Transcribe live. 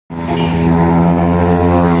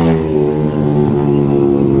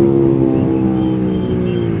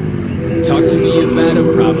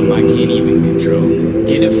I can't even control.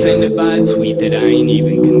 Get offended by a tweet that I ain't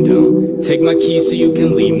even condone. Take my keys so you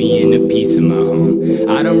can leave me in a piece of my home.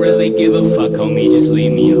 I don't really give a fuck, homie, just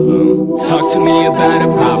leave me alone. Talk to me about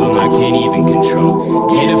a problem I can't even control.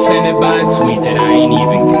 Get offended by a tweet that I ain't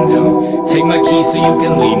even condone. Take my keys so you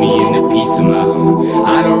can leave me in a piece of my home.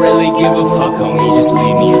 I don't really give a fuck, homie, just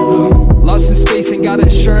leave me alone. Lost in space, ain't got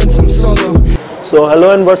insurance, I'm solo. So hello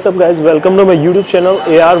and what's up guys, welcome to my YouTube channel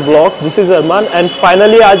AR Vlogs. This is Armaan and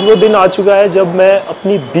finally आज वो दिन आ चुका है जब मैं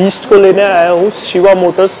अपनी beast को लेने आया हूँ शिवा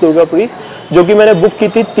मोटर्स दुर्गापुरी, जो कि मैंने बुक की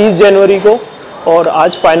थी 30 जनवरी को और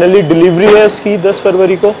आज फाइनली डिलीवरी है उसकी 10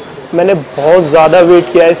 फरवरी को। मैंने बहुत ज़्यादा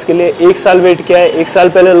वेट किया है इसके लिए, 1 साल वेट किया है। 1 साल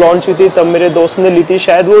पहले लॉन्च हुई थी तब मेरे दोस्त ने ली थी,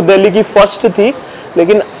 शायद वो दिल्ली की फर्स्ट थी,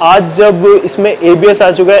 लेकिन आज जब इसमें ABS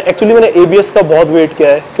आ चुका है, एक्चुअली मैंने ABS का बहुत वेट किया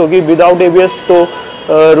है क्योंकि विदाउट ABS तो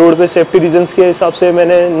रोड पे सेफ्टी रीजंस के हिसाब से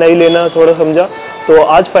मैंने नहीं लेना थोड़ा समझा। तो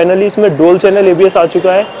आज फाइनली इसमें डुअल चैनल ABS आ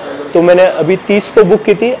चुका है। तो मैंने अभी 30 को बुक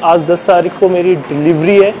की थी, आज 10 तारीख को मेरी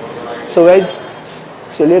डिलीवरी है। सो गाइज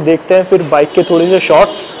चलिए देखते हैं फिर बाइक के थोड़े से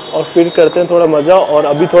शॉट्स और फिर करते हैं थोड़ा मज़ा, और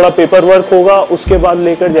अभी थोड़ा पेपर वर्क होगा, उसके बाद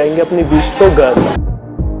लेकर जाएंगे अपनी बीस्ट को घर।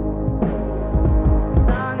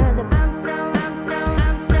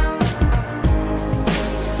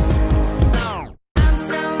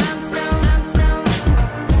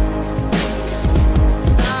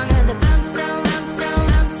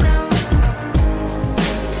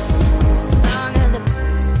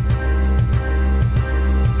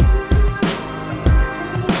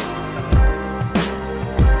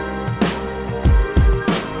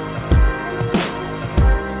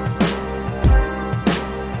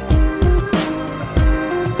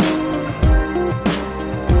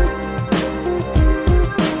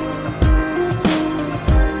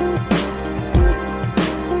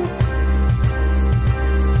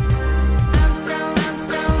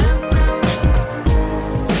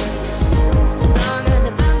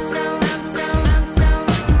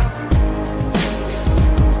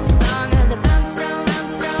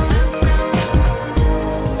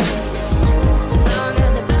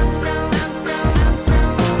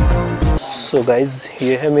 सो गाइज़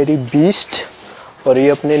ये है मेरी बीस्ट और ये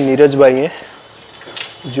अपने नीरज भाई हैं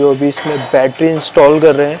जो अभी इसमें बैटरी इंस्टॉल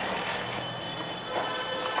कर रहे हैं।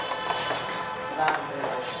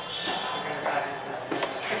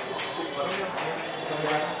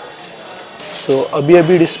 सो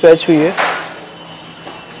अभी डिस्पैच हुई है।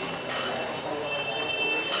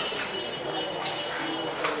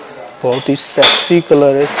 बहुत ही सेक्सी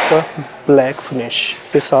कलर है इसका, ब्लैक फिनिश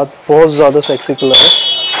के साथ बहुत ज़्यादा सेक्सी कलर है।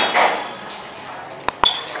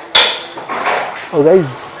 और गाइज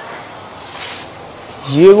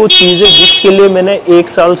ये वो चीज़ है जिसके लिए मैंने 1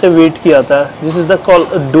 साल से वेट किया था। This is the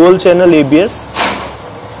dual channel ABS,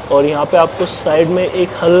 और यहाँ पे आपको साइड में एक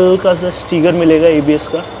हल्का सा स्टिकर मिलेगा ABS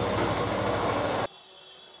का।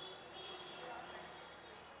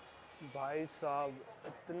 भाई साहब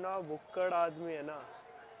इतना बुक्कड़ आदमी है ना,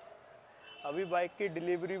 अभी बाइक की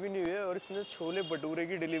डिलीवरी भी नहीं हुई है और इसने छोले भटूरे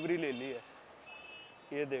की डिलीवरी ले ली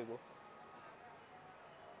है। ये देखो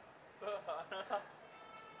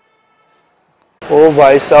ओ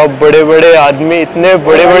भाई साहब, बड़े बड़े आदमी, इतने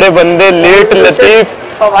बड़े बड़े बंदे लेट। लतीफ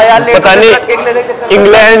पता नहीं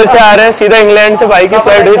इंग्लैंड से आ रहे हैं, सीधा इंग्लैंड से भाई की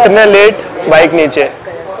फ्लाइट हुई, इतने लेट, बाइक नीचे।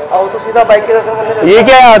 तो सीधा बाइक के दर्शन करने। ये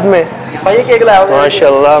क्या है हाथ में? भाई ये केक लाया।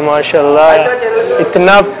 माशाल्लाह माशाल्लाह,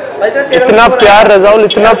 इतना प्यार रजाउल,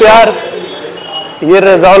 इतना प्यार। ये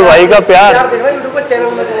रजाउल भाई का प्यार।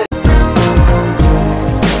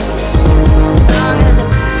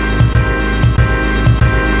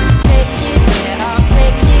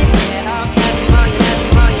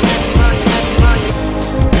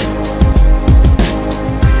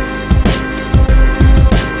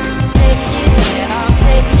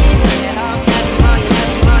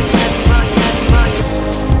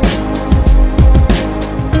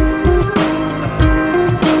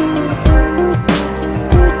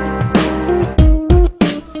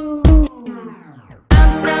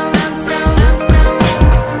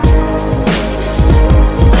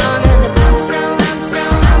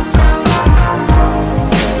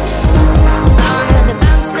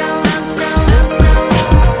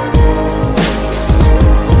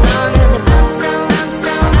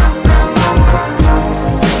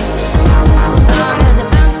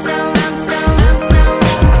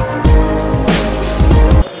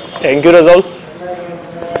 Thank you Rezaul.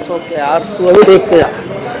 तो यार तू अभी देख के जा।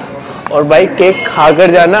 और भाई केक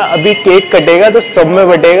खाकर जाना, अभी केक कटेगा तो सब में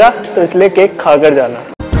बटेगा, तो इसलिए केक खाकर जाना।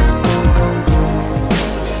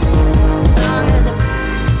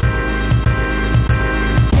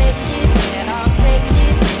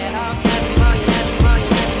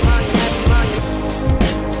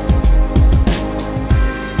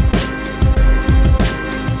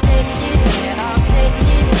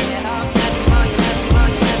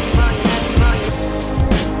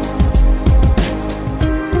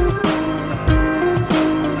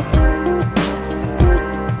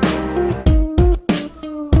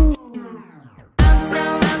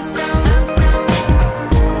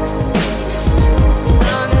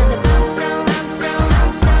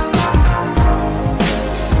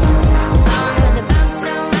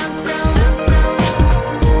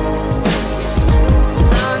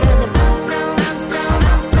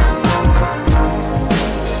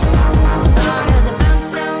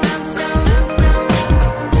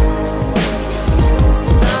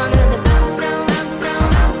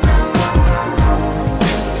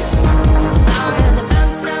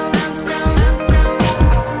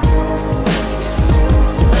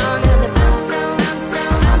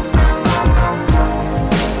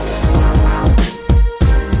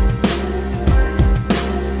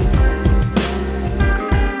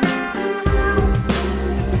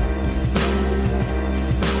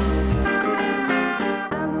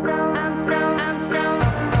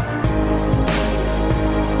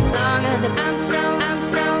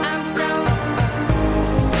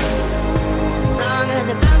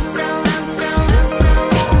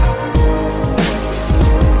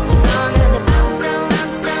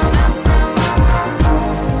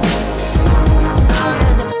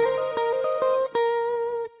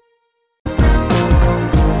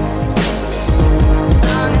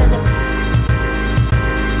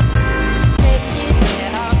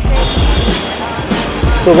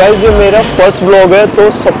 सो गाइज ये मेरा फर्स्ट ब्लॉग है, तो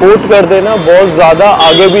सपोर्ट कर देना बहुत ज़्यादा।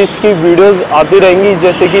 आगे भी इसकी वीडियोस आती रहेंगी,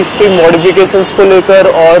 जैसे कि इसकी मॉडिफिकेशंस को लेकर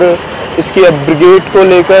और इसकी अपग्रेड को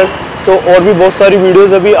लेकर, तो और भी बहुत सारी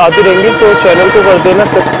वीडियोस अभी आती रहेंगी। तो चैनल को कर देना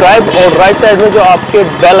सब्सक्राइब और राइट साइड में जो आपके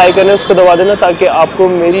बेल आइकन है उसको दबा देना, ताकि आपको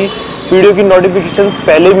मेरी वीडियो की नोटिफिकेशंस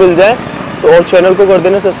पहले मिल जाए। तो और चैनल को कर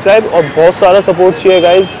देना सब्सक्राइब और बहुत सारा सपोर्ट चाहिए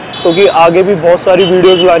गाइज, क्योंकि आगे भी बहुत सारी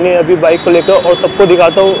वीडियोस लानी है अभी बाइक को लेकर। और तब को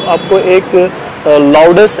दिखाता हूँ आपको एक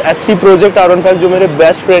लाउडेस्ट एससी प्रोजेक्ट R15 जो मेरे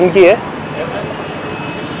बेस्ट फ्रेंड की है।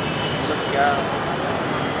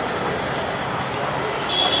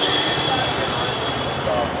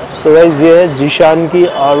 सो गाइस ये है जीशान की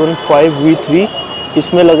R15 V3,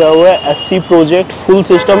 इसमें लगा हुआ है एससी प्रोजेक्ट फुल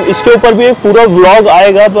सिस्टम। इसके ऊपर भी एक पूरा व्लॉग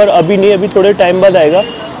आएगा, पर अभी नहीं, अभी थोड़े टाइम बाद आएगा,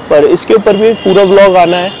 पर इसके ऊपर भी एक पूरा व्लॉग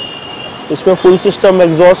आना है। इसमें फुल सिस्टम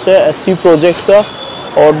एग्जॉस्ट है एससी प्रोजेक्ट का,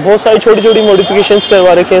 और बहुत सारी छोटी छोटी मॉडिफिकेशंस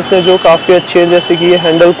करवा रखे हैं इसने जो काफ़ी अच्छे हैं, जैसे कि ये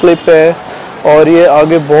हैंडल क्लिप है और ये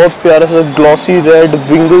आगे बहुत प्यारा सा ग्लॉसी रेड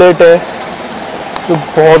विंगलेट है जो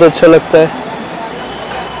बहुत अच्छा लगता है।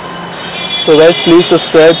 तो गाइस प्लीज़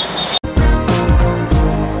सब्सक्राइब।